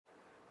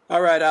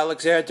All right,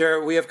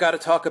 Alexander, we have got to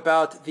talk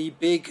about the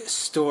big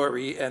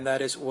story, and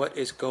that is what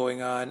is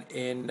going on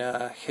in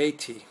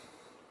Haiti.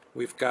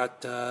 We've got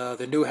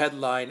the new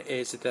headline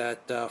is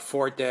that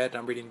 4 dead.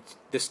 I'm reading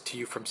this to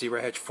you from Zero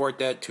Hedge. 4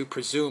 dead, 2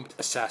 presumed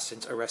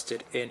assassins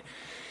arrested in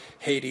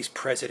Haiti's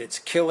president's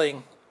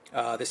killing.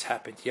 This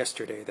happened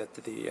yesterday, that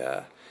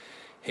the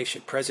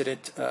Haitian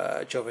president,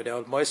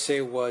 Jovenel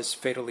Moïse, was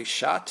fatally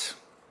shot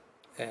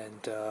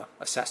and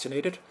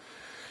assassinated.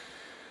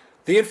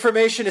 The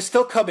information is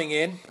still coming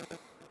in,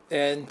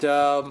 and,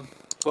 well,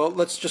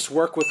 let's just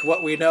work with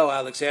what we know,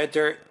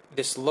 Alexander.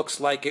 This looks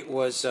like it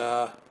was,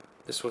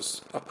 this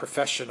was a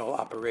professional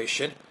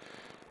operation.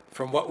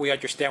 From what we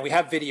understand, we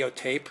have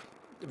videotape.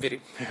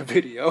 We have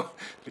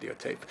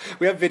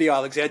video,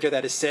 Alexander,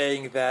 that is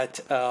saying that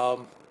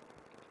the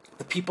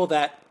people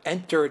that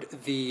entered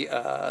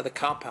the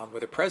compound where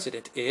the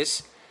president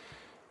is,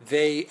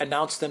 they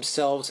announced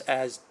themselves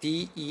as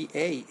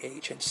DEA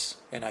agents.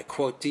 And I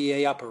quote,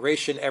 DEA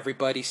operation,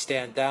 everybody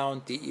stand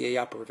down. DEA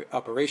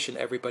operation,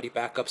 everybody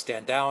back up,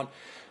 stand down.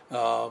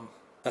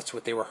 That's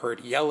what they were heard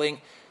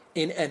yelling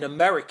in an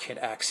American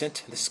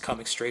accent. This is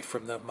coming straight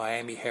from the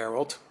Miami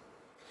Herald.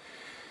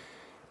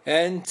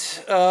 And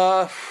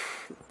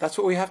that's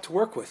what we have to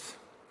work with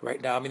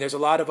right now. I mean, there's a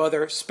lot of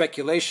other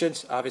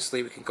speculations.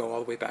 Obviously, we can go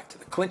all the way back to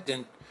the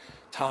Clinton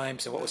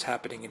times and what was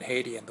happening in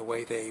Haiti and the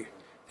way they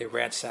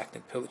ransacked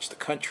and pillaged the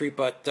country.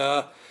 But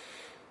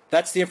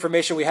that's the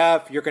information we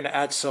have. You're going to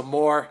add some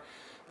more.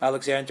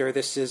 Alexander,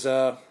 this is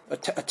a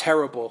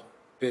terrible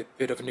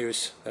bit of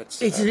news that's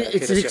hit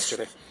us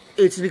yesterday.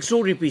 It's an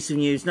extraordinary piece of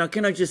news. Now,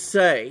 can I just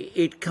say,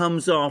 it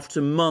comes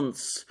after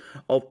months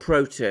of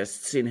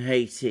protests in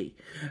Haiti.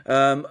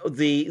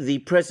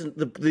 The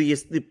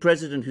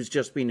president who's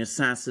just been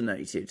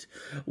assassinated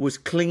was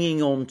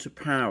clinging on to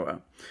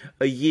power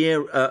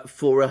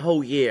for a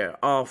whole year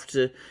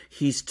after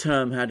his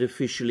term had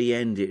officially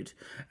ended,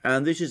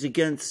 and this is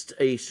against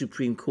a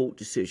Supreme Court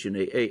decision,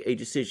 a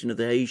decision of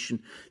the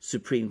Haitian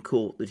Supreme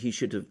Court that he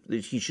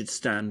should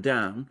stand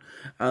down.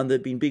 And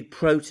there've been big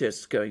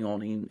protests going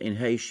on in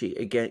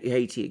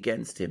Haiti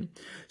against him.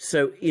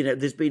 So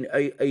there's been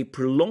a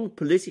prolonged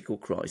political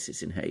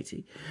crisis in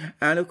Haiti,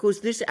 and of course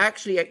this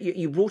actually,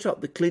 you brought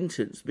up the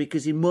Clintons,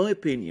 because in my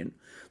opinion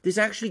this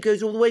actually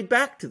goes all the way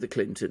back to the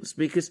Clintons,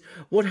 because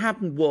what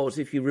happened was,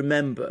 if you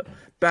remember,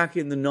 back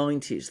in the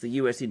 90s, the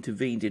US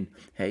intervened in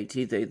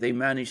Haiti. They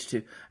managed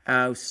to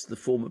oust the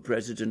former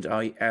president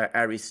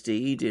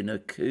Aristide in a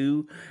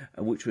coup,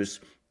 which was,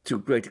 to a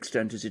great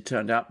extent, as it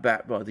turned out,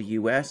 backed by the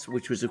US,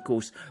 which was, of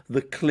course,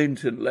 the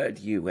Clinton-led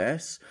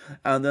US.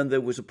 And then there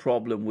was a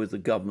problem with the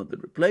government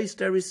that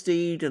replaced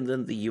Aristide, and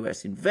then the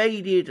US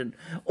invaded, and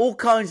all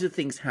kinds of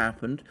things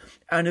happened.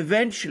 And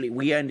eventually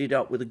we ended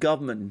up with a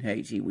government in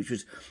Haiti which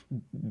was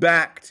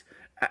backed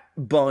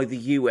by the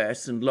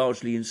US and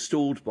largely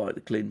installed by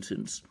the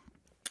Clintons,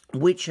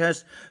 which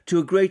has, to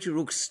a greater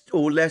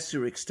or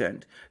lesser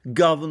extent,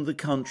 governed the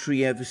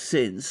country ever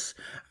since,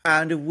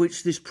 and of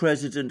which this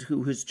president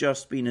who has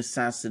just been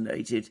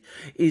assassinated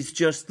is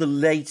just the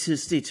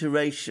latest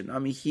iteration. I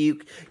mean,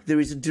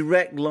 there is a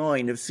direct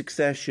line of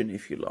succession,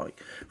 if you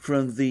like,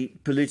 from the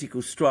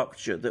political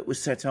structure that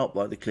was set up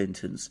by the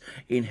Clintons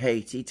in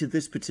Haiti to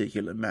this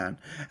particular man.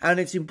 And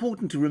it's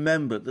important to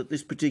remember that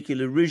this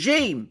particular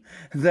regime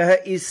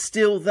is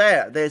still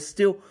there. They're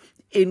still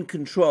in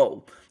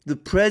control. The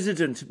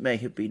president may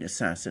have been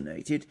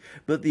assassinated,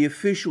 but the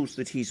officials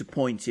that he's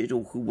appointed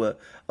or who were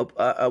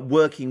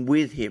working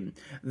with him,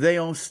 they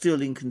are still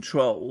in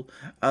control,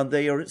 and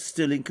they are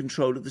still in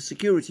control of the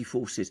security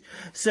forces.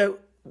 So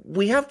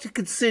we have to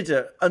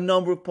consider a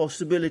number of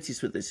possibilities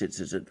for this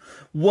incident.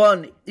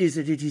 One is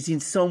that it is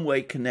in some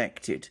way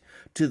connected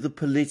to the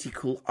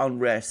political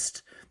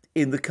unrest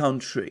in the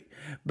country.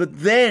 But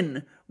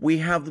then we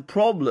have the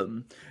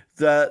problem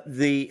that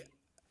the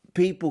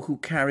people who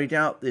carried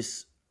out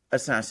this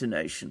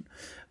assassination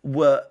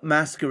were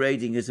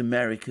masquerading as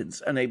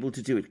Americans, unable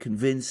to do it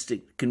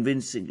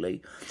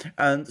convincingly,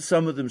 and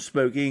some of them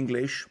spoke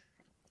English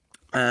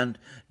and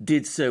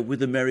did so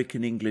with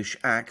American English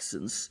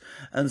accents,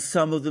 and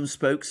some of them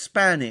spoke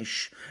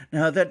Spanish.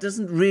 Now, that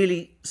doesn't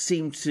really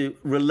seem to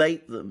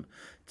relate them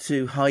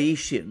to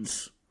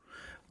Haitians,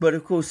 but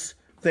of course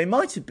they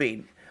might have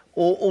been.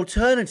 Or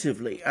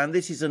alternatively, and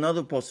this is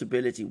another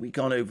possibility we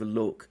can't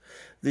overlook,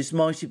 this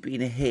might have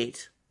been a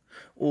hit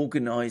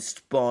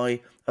organised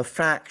by a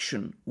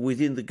faction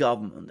within the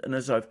government. And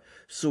as I've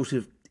sort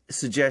of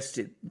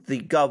suggested, the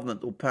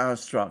government or power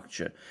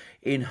structure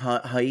in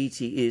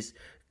Haiti is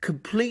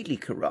completely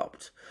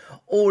corrupt.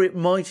 Or it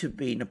might have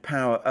been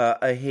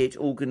a hit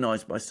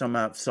organised by some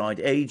outside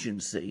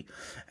agency.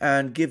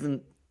 And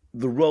given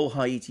the role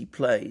Haiti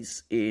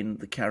plays in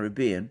the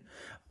Caribbean,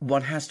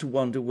 one has to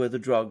wonder whether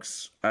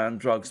drugs and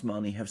drugs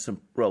money have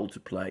some role to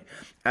play.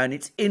 And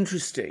it's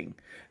interesting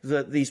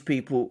that these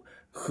people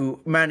who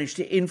managed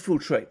to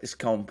infiltrate this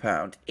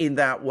compound in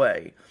that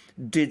way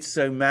did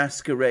so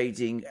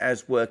masquerading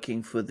as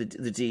working for the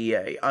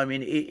DEA. I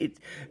mean, it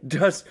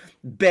does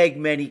beg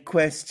many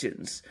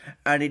questions,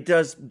 and it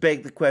does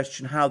beg the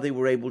question how they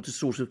were able to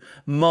sort of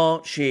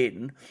march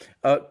in,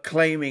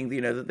 claiming,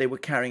 you know, that they were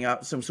carrying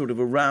out some sort of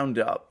a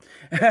roundup,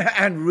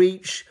 and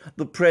reach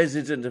the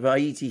president of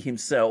Haiti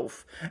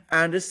himself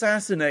and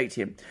assassinate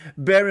him.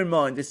 Bear in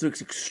mind, this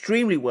looks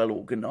extremely well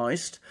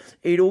organized.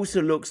 It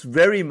also looks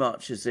very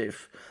much as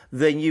if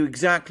they knew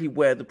exactly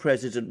where the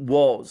president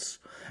was.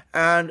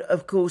 And,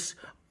 of course,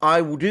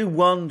 I do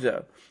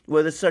wonder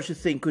whether such a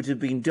thing could have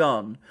been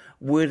done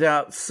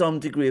without some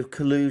degree of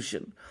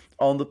collusion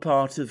on the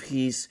part of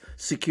his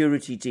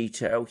security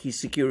detail, his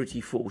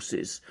security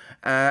forces,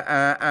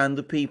 and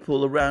the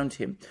people around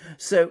him.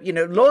 So, you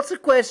know, lots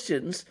of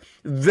questions,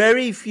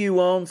 very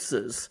few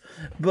answers,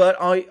 but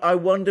I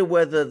wonder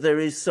whether there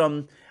is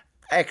some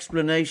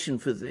explanation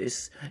for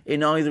this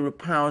in either a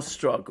power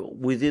struggle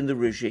within the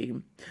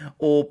regime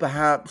or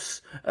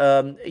perhaps,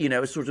 you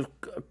know, a sort of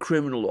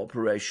criminal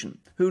operation.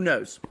 Who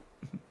knows?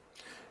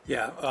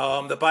 Yeah,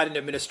 the Biden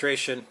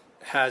administration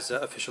has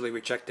officially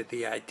rejected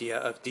the idea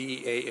of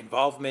DEA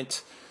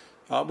involvement.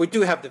 We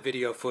do have the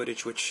video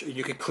footage, which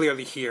you can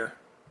clearly hear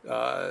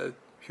them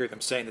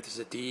saying that this is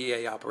a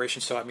DEA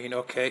operation. So, I mean,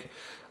 okay,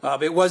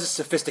 it was a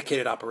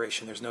sophisticated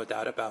operation. There's no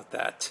doubt about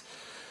that.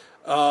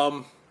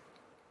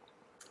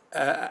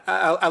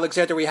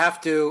 Alexander, we have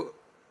to,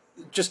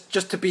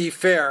 just to be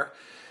fair,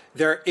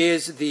 there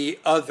is the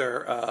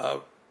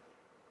other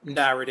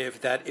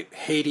narrative that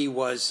Haiti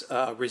was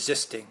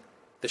resisting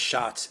the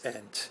shots,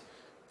 and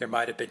there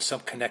might have been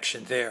some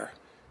connection there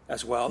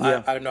as well.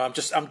 Yeah. I don't know. I'm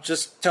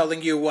just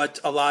telling you what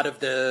a lot of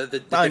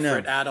the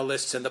different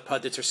analysts and the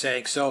pundits are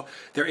saying. So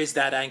there is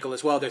that angle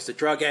as well. There's the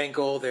drug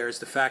angle. There's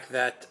the fact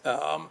that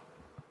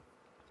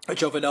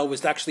Jovenel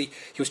was he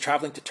was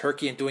traveling to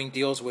Turkey and doing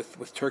deals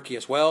with Turkey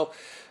as well.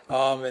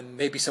 And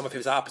maybe some of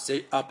his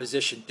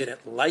opposition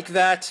didn't like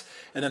that.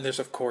 And then there's,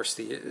 of course,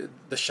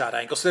 the shot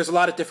angle. So there's a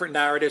lot of different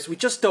narratives. We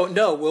just don't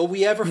know. Will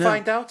we ever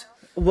find out?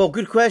 Well,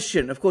 good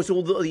question. Of course,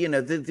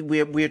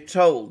 we're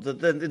told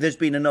that there's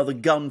been another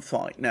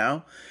gunfight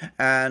now,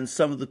 and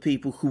some of the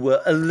people who were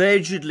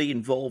allegedly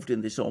involved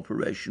in this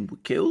operation were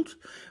killed,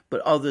 but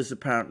others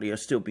apparently are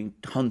still being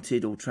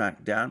hunted or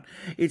tracked down.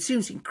 It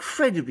seems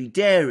incredibly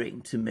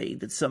daring to me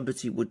that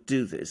somebody would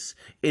do this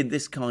in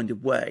this kind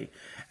of way.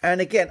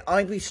 And again,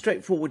 I'd be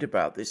straightforward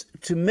about this.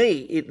 To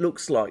me, it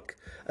looks like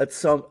at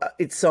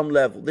some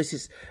level,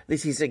 this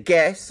is a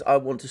guess. I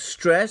want to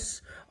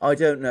stress, I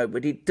don't know,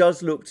 but it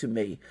does look to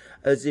me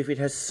as if it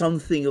has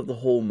something of the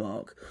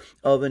hallmark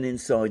of an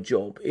inside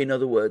job. In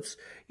other words,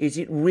 is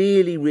it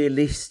really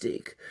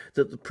realistic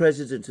that the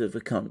president of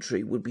a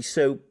country would be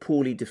so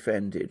poorly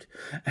defended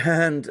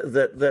and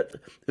that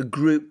a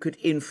group could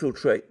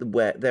infiltrate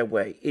their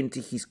way into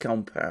his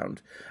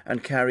compound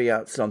and carry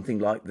out something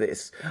like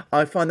this?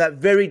 I find that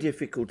very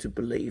difficult to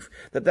believe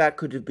that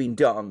could have been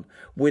done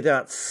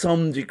without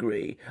some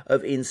degree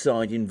of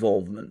inside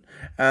involvement.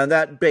 And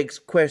that begs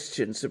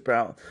questions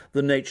about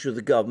the nature of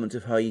the government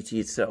of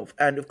Haiti itself.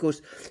 And of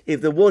course,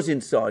 if there was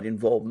inside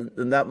involvement,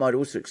 then that might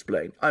also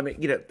explain. I mean,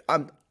 you know,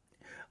 I'm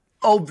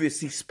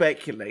obviously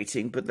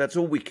speculating, but that's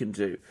all we can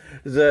do.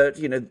 That,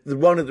 you know,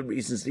 one of the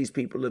reasons these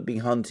people are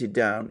being hunted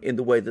down in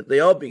the way that they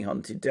are being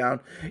hunted down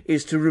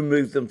is to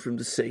remove them from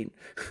the scene,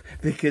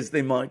 because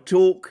they might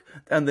talk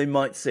and they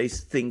might say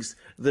things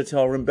that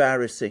are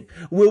embarrassing.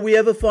 Will we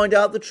ever find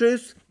out the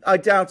truth? I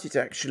doubt it,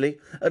 actually,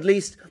 at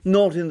least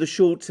not in the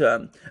short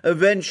term.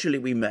 Eventually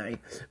we may,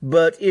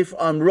 but if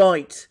I'm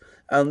right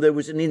and there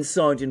was an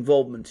inside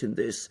involvement in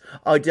this,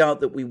 I doubt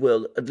that we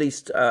will, at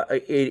least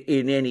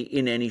in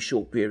any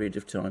short period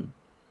of time.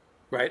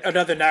 Right.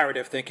 Another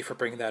narrative, thank you for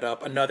bringing that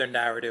up, another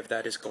narrative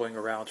that is going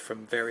around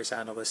from various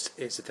analysts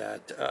is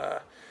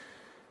that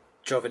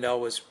Jovenel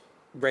was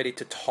ready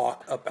to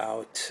talk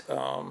about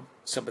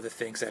some of the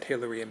things that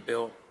Hillary and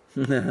Bill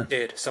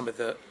did, some of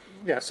the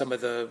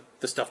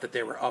stuff that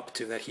they were up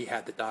to, that he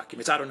had the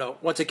documents. I don't know.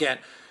 Once again,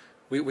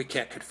 we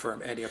can't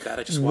confirm any of that.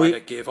 I just want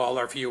to give all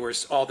our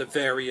viewers all the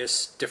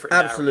various different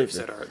narratives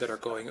that are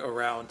going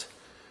around.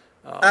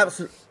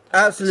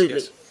 Absolutely.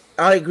 Yes.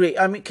 I agree.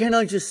 I mean, can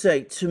I just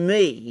say, to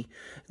me,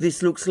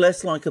 this looks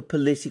less like a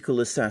political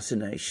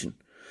assassination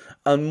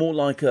and more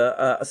like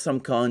some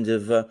kind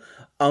of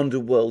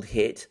underworld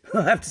hit.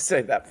 I have to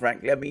say that,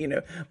 frankly. I mean, you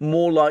know,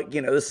 more like,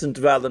 you know, the St.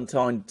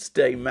 Valentine's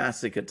Day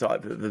massacre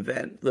type of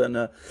event than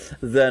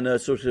a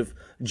sort of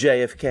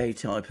JFK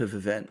type of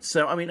event.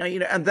 So, I mean, you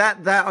know, and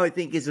that I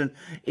think is an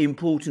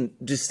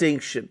important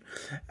distinction.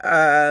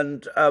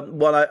 And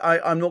while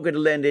I'm not going to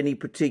lend any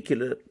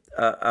particular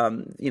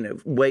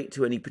weight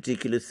to any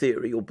particular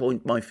theory or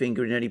point my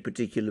finger in any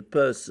particular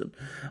person,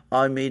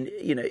 I mean,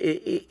 you know,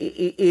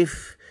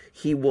 if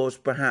he was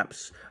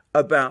perhaps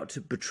about to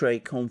betray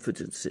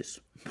confidences,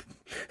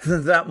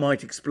 that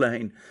might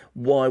explain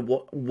why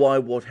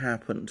what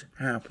happened.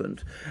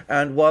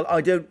 And while I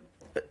don't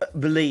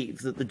believe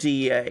that the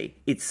DEA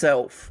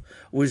itself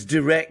was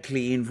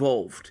directly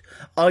involved,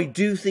 I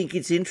do think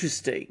it's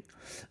interesting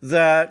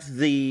that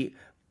the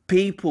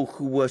people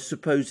who were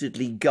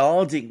supposedly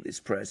guarding this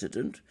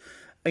president,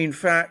 in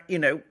fact,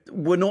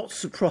 were not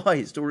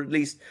surprised, or at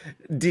least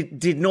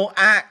did not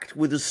act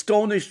with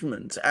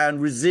astonishment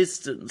and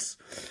resistance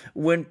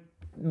when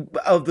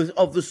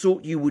of the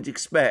sort you would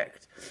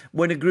expect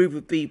when a group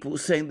of people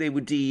saying they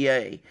were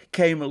DEA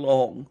came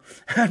along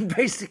and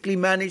basically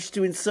managed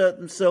to insert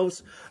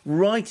themselves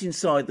right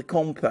inside the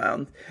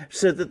compound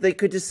so that they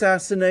could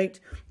assassinate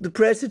the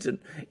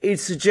president. It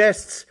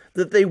suggests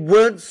that they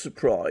weren't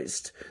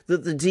surprised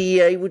that the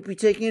DEA would be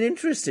taking an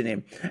interest in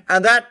him.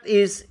 And that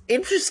is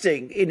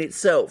interesting in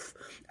itself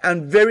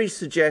and very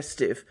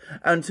suggestive,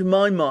 and to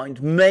my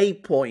mind may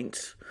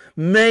point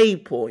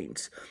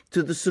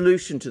to the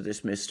solution to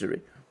this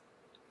mystery.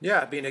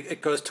 Yeah, I mean,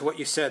 it goes to what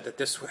you said, that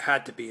this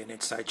had to be an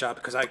inside job,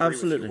 because I agree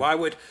Absolutely. with you. Why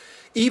would,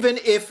 even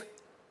if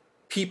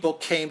people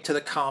came to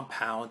the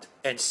compound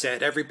and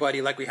said,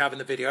 everybody, like we have in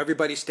the video,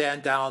 everybody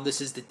stand down,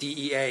 this is the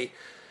DEA,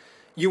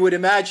 you would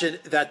imagine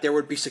that there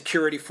would be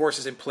security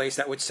forces in place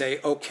that would say,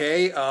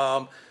 okay,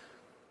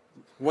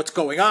 what's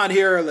going on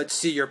here? Let's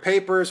see your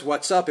papers.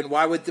 What's up? And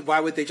why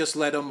would they just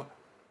let them,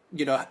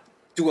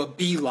 do a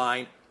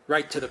beeline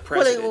right to the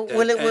president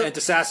and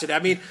assassinate? I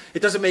mean,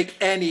 it doesn't make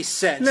any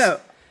sense. No.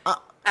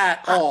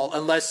 At all,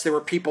 unless there were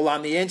people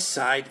on the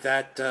inside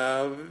that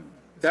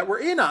were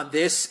in on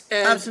this.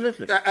 And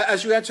absolutely.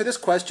 As you answer this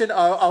question,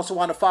 I also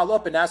want to follow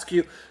up and ask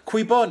you,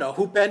 cui bono,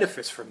 who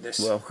benefits from this?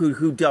 Well,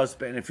 who does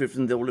benefit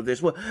from all of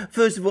this? Well,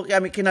 first of all, I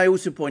mean, can I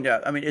also point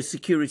out, a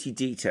security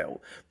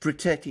detail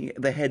protecting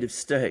the head of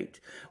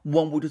state,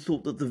 one would have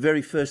thought that the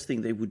very first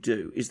thing they would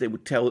do is they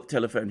would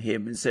telephone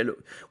him and say,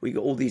 look, we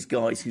got all these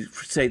guys who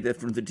say they're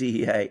from the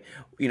DEA,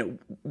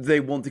 they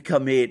want to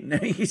come in.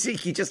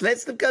 He just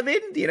lets them come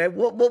in,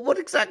 what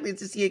exactly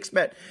does he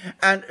expect?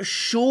 And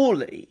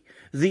surely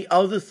the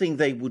other thing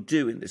they would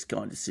do in this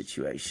kind of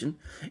situation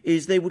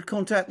is they would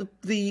contact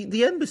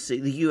the embassy,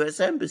 the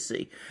US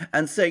embassy,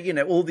 and say,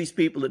 all these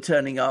people are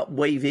turning up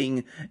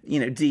waving,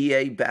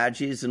 DEA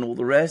badges and all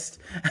the rest.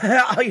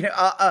 Who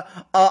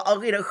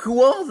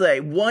are they?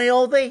 Why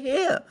are they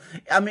here?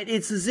 I mean,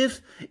 it's as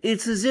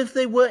if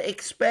they were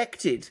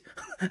expected.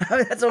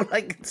 That's all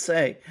I can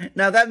say.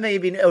 Now, that may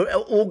have been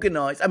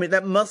organized. I mean,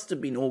 that must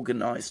have been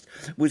organized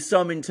with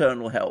some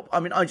internal help. I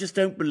mean, I just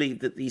don't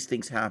believe that these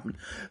things happen.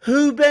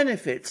 Who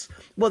benefits?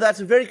 Well, that's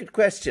a very good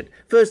question.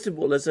 First of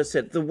all, as I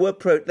said,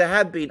 there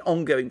have been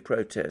ongoing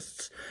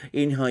protests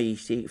in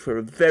Haiti for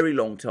a very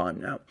long time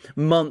now,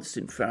 months,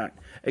 in fact,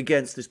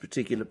 against this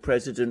particular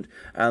president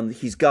and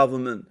his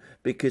government,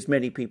 because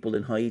many people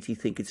in Haiti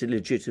think it's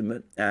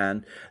illegitimate,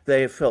 and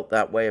they have felt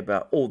that way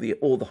about all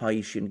the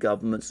Haitian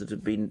governments that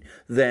have been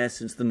there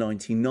since the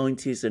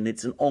 1990s, and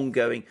it's an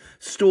ongoing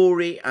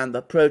story, and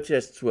the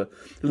protests were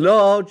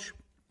large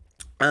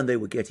and they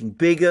were getting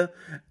bigger,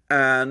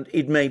 and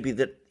it may be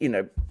that,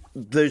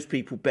 those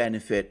people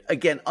benefit.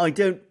 Again, I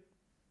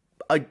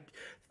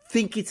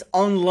think it's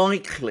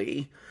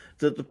unlikely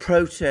that the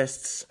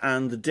protests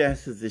and the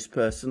death of this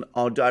person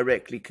are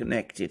directly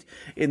connected,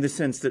 in the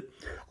sense that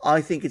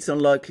I think it's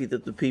unlikely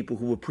that the people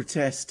who were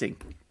protesting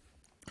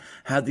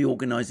had the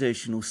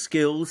organisational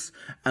skills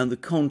and the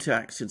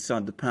contacts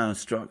inside the power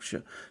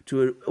structure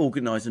to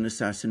organise an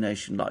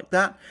assassination like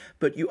that.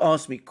 But you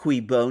asked me cui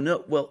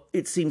bono. Well,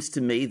 it seems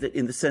to me that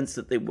in the sense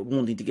that they were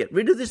wanting to get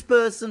rid of this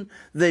person,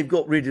 they've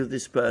got rid of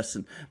this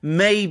person.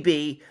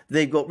 Maybe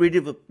they've got rid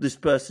of this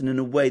person in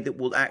a way that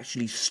will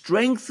actually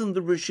strengthen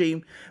the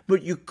regime,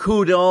 but you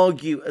could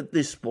argue at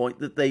this point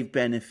that they've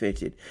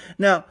benefited.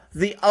 Now,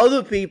 the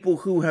other people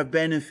who have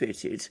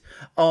benefited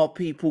are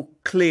people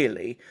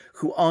clearly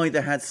who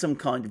either had some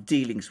kind of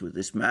dealings with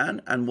this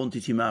man and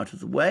wanted him out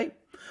of the way,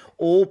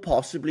 or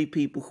possibly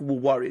people who were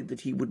worried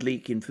that he would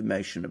leak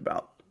information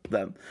about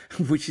them,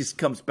 which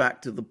comes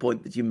back to the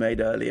point that you made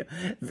earlier.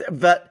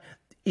 But,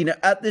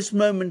 at this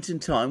moment in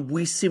time,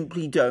 we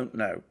simply don't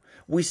know.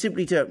 We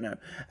simply don't know.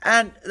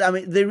 And,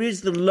 there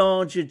is the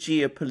larger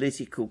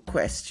geopolitical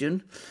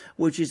question,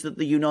 which is that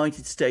the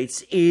United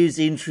States is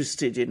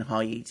interested in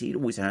Haiti. It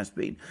always has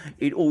been.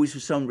 It always, for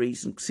some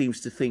reason,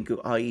 seems to think of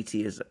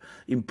Haiti as an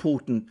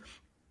important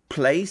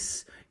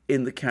place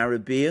in the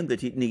Caribbean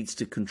that it needs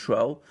to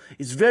control.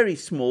 It's very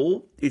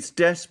small. It's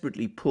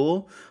desperately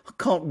poor. I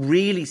can't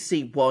really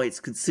see why it's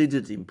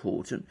considered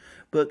important,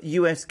 but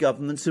US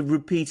governments have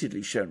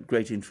repeatedly shown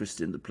great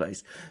interest in the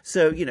place.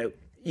 So,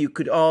 you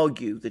could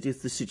argue that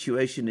if the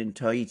situation in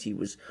Haiti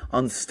was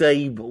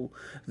unstable,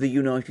 the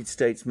United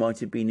States might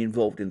have been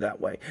involved in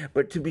that way.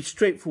 But to be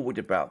straightforward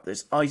about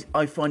this,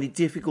 I find it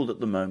difficult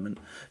at the moment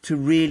to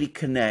really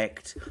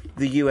connect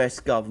the US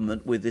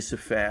government with this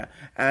affair.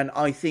 And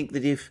I think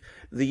that if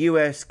the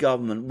US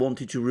government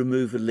wanted to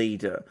remove a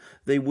leader,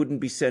 they wouldn't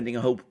be sending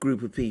a whole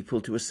group of people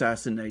to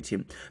assassinate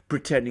him,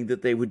 pretending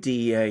that they were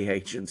DEA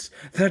agents.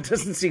 That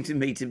doesn't seem to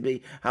me to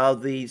be how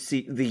the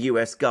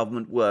US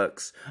government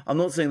works. I'm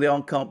not saying they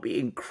can't be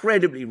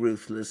incredibly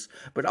ruthless,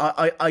 but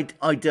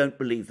I don't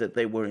believe that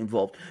they were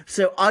involved.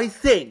 So I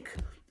think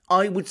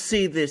I would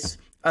see this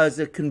as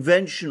a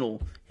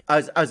conventional,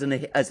 as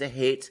a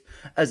hit,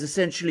 as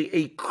essentially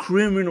a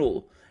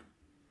criminal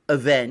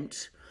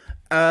event.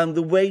 And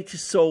the way to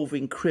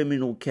solving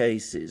criminal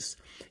cases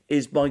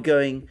is by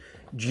going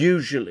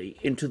usually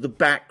into the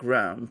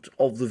background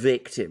of the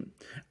victim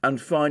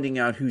and finding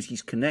out who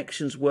his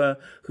connections were,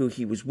 who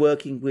he was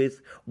working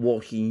with,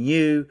 what he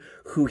knew,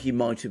 who he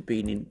might have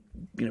been in,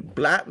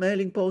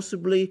 blackmailing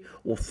possibly,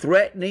 or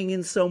threatening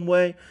in some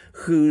way,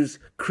 whose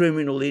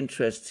criminal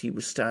interests he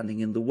was standing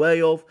in the way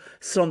of,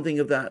 something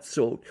of that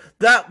sort.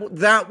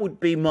 That would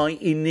be my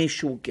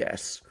initial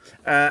guess.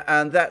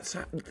 And that's,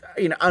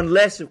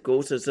 unless, of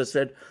course, as I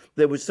said,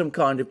 there was some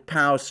kind of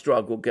power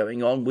struggle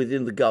going on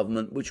within the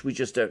government, which we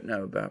just don't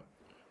know about.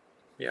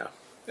 Yeah,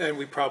 and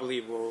we probably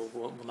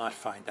will not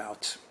find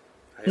out.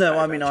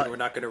 I mean, we're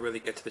not going to really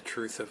get to the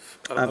truth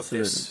of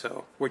this.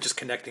 So we're just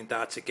connecting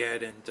dots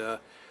again, and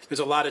there's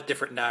a lot of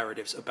different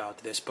narratives about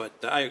this. But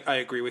I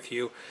agree with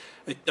you.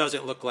 It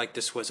doesn't look like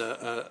this was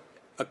a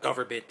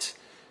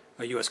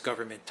U.S.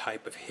 government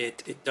type of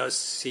hit. It does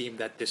seem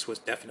that this was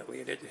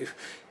definitely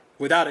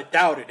without a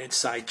doubt, an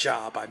inside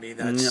job. I mean,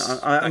 that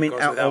goes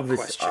without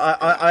question.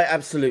 I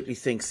absolutely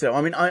think so.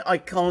 I mean, I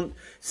can't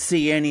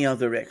see any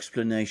other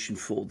explanation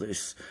for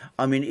this.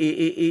 I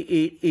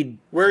mean,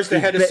 where's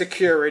the head of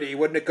security?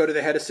 Wouldn't it go to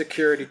the head of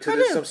security,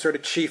 to some sort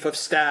of chief of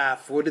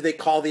staff? What do they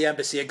call the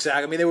embassy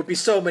exactly? I mean, there would be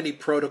so many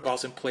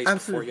protocols in place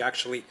before you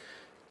actually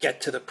get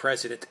to the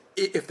president,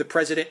 if the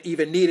president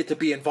even needed to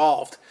be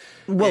involved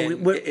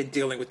in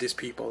dealing with these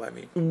people. I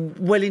mean,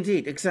 well,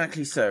 indeed,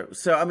 exactly so.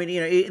 So, I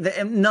mean,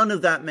 none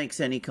of that makes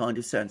any kind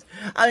of sense.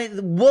 I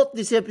mean, what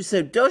this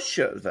episode does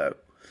show, though,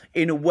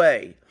 in a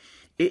way,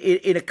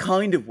 in a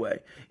kind of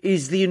way,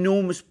 is the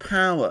enormous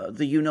power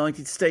the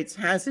United States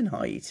has in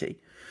Haiti.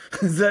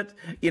 That,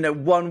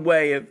 one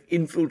way of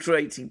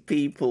infiltrating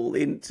people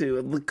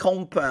into the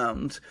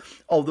compound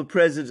of the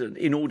president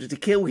in order to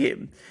kill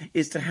him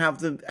is to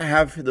have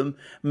them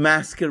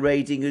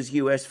masquerading as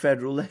US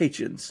federal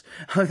agents.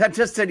 That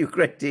does tell you a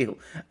great deal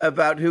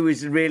about who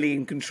is really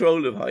in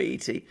control of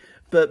Haiti.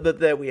 But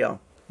there we are.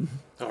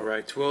 All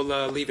right, we'll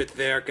leave it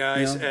there,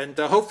 guys. Yeah. And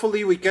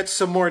hopefully we get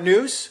some more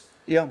news.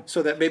 Yeah.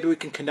 So that maybe we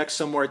can connect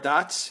some more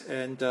dots,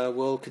 and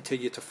we'll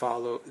continue to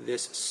follow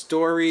this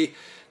story.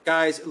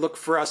 Guys, look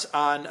for us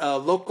on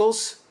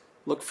Locals.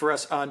 Look for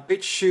us on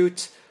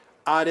BitChute,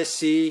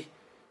 ODYSEE,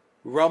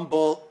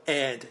 Rumble,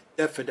 and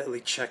definitely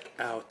check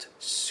out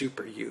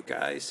Super You,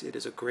 guys. It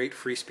is a great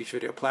free speech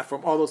video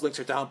platform. All those links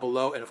are down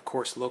below. And, of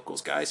course,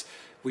 Locals, guys.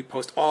 We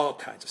post all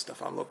kinds of stuff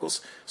on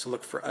Locals, so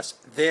look for us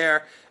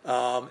there.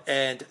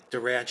 And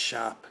Duran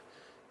Shop,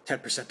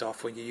 10%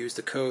 off when you use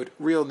the code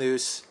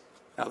REALNEWS.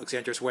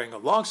 Alexander's wearing a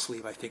long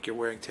sleeve, I think you're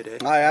wearing today.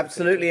 I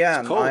absolutely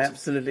am.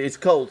 It's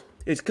cold.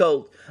 It's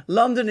cold.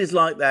 London is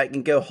like that. It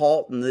can go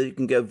hot and it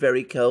can go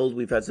very cold.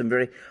 We've had some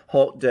very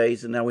hot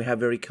days and now we have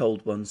very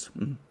cold ones.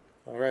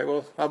 All right.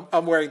 Well,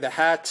 I'm wearing the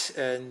hat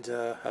and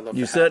I love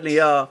You the certainly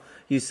hat. are.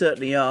 You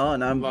certainly are.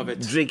 And I'm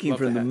drinking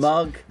from the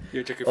mug.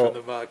 You're drinking from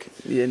the mug.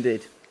 Yeah,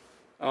 indeed.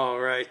 All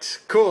right.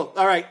 Cool.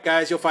 All right,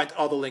 guys. You'll find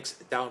all the links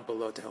down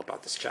below to help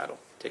out this channel.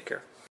 Take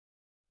care.